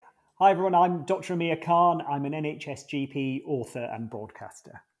Hi everyone, I'm Dr. Amir Khan. I'm an NHS GP, author and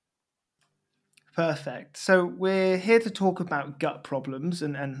broadcaster. Perfect. So we're here to talk about gut problems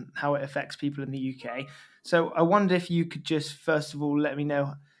and how it affects people in the UK. So I wonder if you could just first of all let me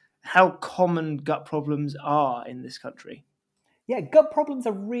know how common gut problems are in this country. Yeah, gut problems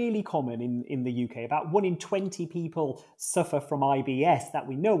are really common in the UK. About 1 in 20 people suffer from IBS that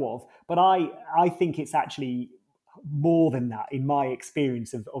we know of, but I think it's actually more than that in my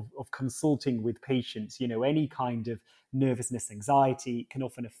experience of consulting with patients. You know, any kind of nervousness, anxiety can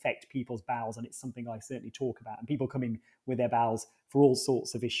often affect people's bowels, and it's something I certainly talk about. And people come in with their bowels for all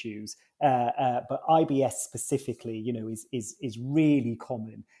sorts of issues, but IBS specifically, you know, is really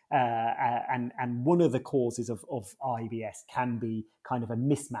common. And one of the causes of IBS can be kind of a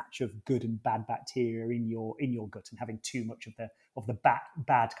mismatch of good and bad bacteria in your gut, and having too much of the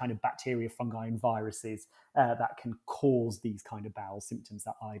bad kind of bacteria, fungi, and viruses that can cause these kind of bowel symptoms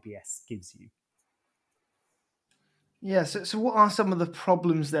that IBS gives you. Yeah, so what are some of the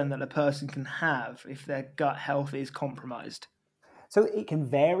problems then that a person can have if their gut health is compromised? So it can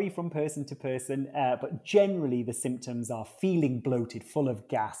vary from person to person, but generally the symptoms are feeling bloated, full of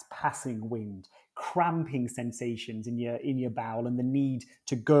gas, passing wind, cramping sensations in your bowel, and the need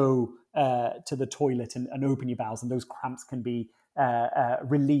to go to the toilet and open your bowels. And those cramps can be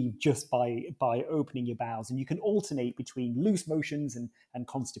relieved just by opening your bowels. And you can alternate between loose motions and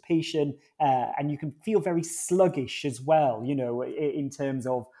constipation, and you can feel very sluggish as well. You know, in terms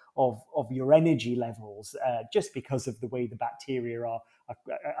of your energy levels, just because of the way the bacteria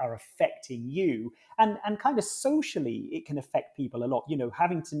are affecting you. And kind of socially, it can affect people a lot. You know,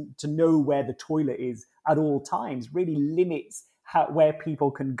 having to know where the toilet is at all times really limits where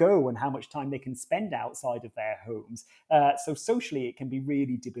people can go and how much time they can spend outside of their homes. So socially, it can be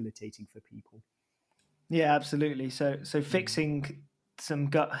really debilitating for people. Yeah, absolutely. So fixing some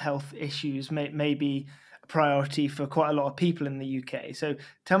gut health issues may be a priority for quite a lot of people in the UK. So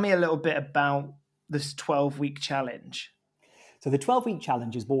tell me a little bit about this 12-week challenge. So the 12-week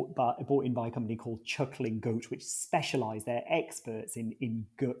challenge is brought in by a company called Chuckling Goat, which specialize, they're experts in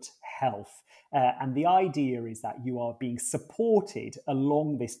gut health. And the idea is that you are being supported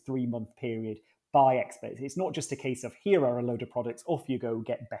along this 3-month period by experts. It's not just a case of here are a load of products, off you go,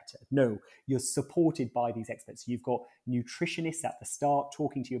 get better. No, you're supported by these experts. So you've got nutritionists at the start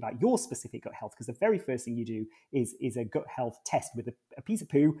talking to you about your specific gut health, because the very first thing you do is a gut health test with a piece of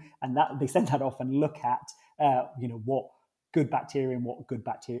poo, and that they send that off and look at what good bacteria and what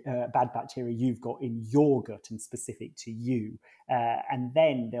bad bacteria you've got in your gut and specific to you. And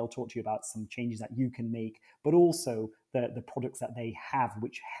then they'll talk to you about some changes that you can make, but also the products that they have,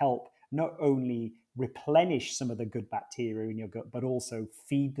 which help not only replenish some of the good bacteria in your gut, but also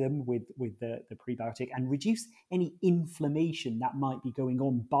feed them with the prebiotic and reduce any inflammation that might be going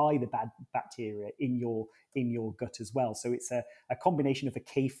on by the bad bacteria in your gut as well. So it's a combination of a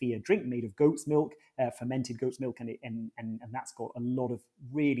kefir drink made of goat's milk, fermented goat's milk, and that's got a lot of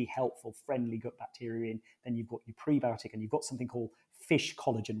really helpful, friendly gut bacteria in. Then you've got your prebiotic, and you've got something called fish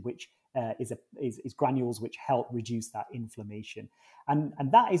collagen, which is granules which help reduce that inflammation.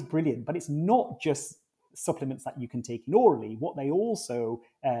 And that is brilliant, but it's not just supplements that you can take in orally. What they also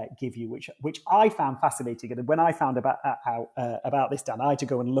give you, which I found fascinating, and when I found about this, Dan, I had to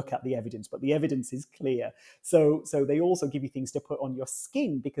go and look at the evidence, but the evidence is clear. So they also give you things to put on your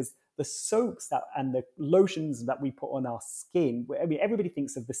skin, because the soaps and the lotions that we put on our skin, I mean, everybody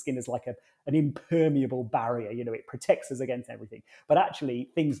thinks of the skin as like an impermeable barrier. You know, it protects us against everything, but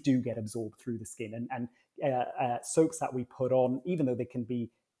actually things do get absorbed through the skin, and soaps that we put on, even though they can be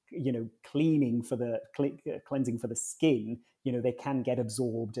cleansing for the skin, they can get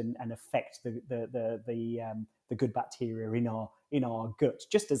absorbed and affect the good bacteria in our gut,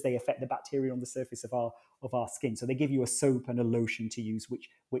 just as they affect the bacteria on the surface of our skin. So they give you a soap and a lotion to use,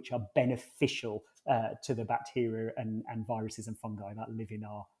 which are beneficial to the bacteria and viruses and fungi that live in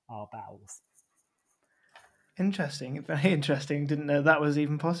our bowels. Interesting, very interesting. Didn't know that was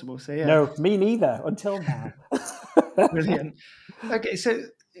even possible. So yeah, No, me neither until now. brilliant. Okay, so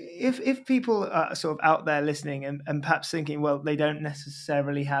if people are sort of out there listening and perhaps thinking, well, they don't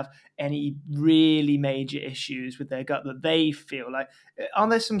necessarily have any really major issues with their gut that they feel like, are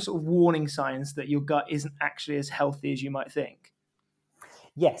there some sort of warning signs that your gut isn't actually as healthy as you might think?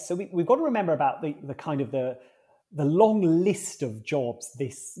 Yes, so we've got to remember about the kind of the long list of jobs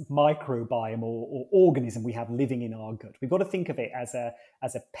this microbiome or organism we have living in our gut. We've got to think of it as a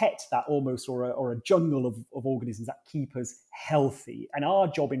pet that almost, or a jungle of organisms that keep us healthy. And our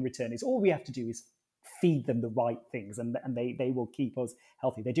job in return is, all we have to do is feed them the right things, and they will keep us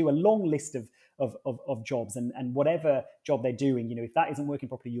healthy. They do a long list of jobs, and whatever job they're doing, if that isn't working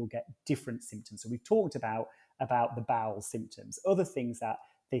properly, you'll get different symptoms. So we've talked about the bowel symptoms. Other things that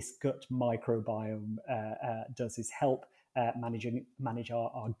this gut microbiome does is help manage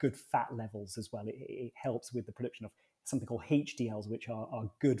our good fat levels as well. It helps with the production of something called HDLs, which are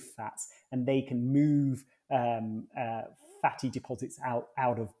good fats, and they can move fatty deposits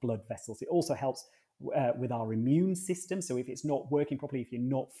out of blood vessels. It also helps with our immune system. So if it's not working properly, if you're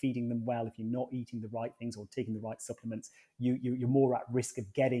not feeding them well, if you're not eating the right things or taking the right supplements, you're more at risk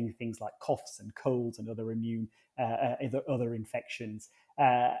of getting things like coughs and colds and other other infections.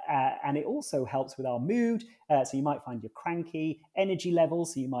 And it also helps with our mood. So you might find you're cranky, energy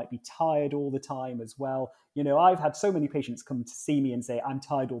levels, so you might be tired all the time as well. I've had so many patients come to see me and say, I'm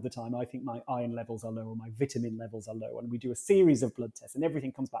tired all the time. I think my iron levels are low or my vitamin levels are low. And we do a series of blood tests and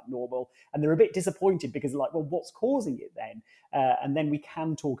everything comes back normal. And they're a bit disappointed because they're like, well, what's causing it then? And then we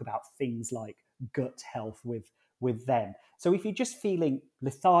can talk about things like gut health with them. So if you're just feeling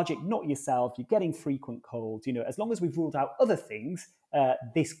lethargic, not yourself, you're getting frequent colds, as long as we've ruled out other things,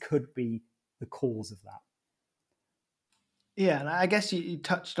 this could be the cause of that. Yeah, and I guess you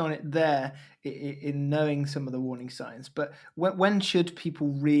touched on it there in knowing some of the warning signs. But when should people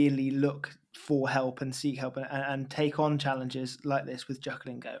really look for help and seek help and take on challenges like this with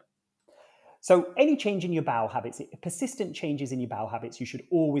Juckle and Goat? So any change in your bowel habits, persistent changes in your bowel habits, you should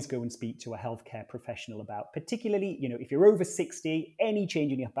always go and speak to a healthcare professional about. Particularly, if you're over 60, any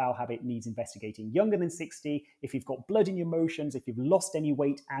change in your bowel habit needs investigating. Younger than 60, if you've got blood in your motions, if you've lost any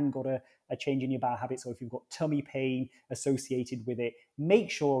weight and got a change in your bowel habits, or if you've got tummy pain associated with it,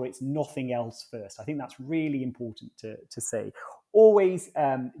 make sure it's nothing else first. I think that's really important to say. Always,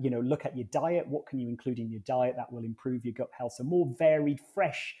 look at your diet. What can you include in your diet that will improve your gut health? So more varied,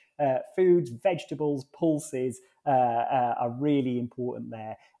 fresh foods, vegetables, pulses are really important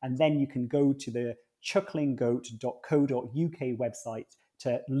there. And then you can go to the chucklinggoat.co.uk website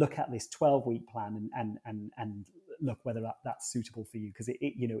to look at this 12-week plan and look whether that's suitable for you. Because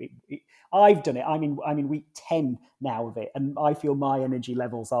I've done it. I'm in week 10 now of it, and I feel my energy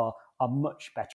levels are much better.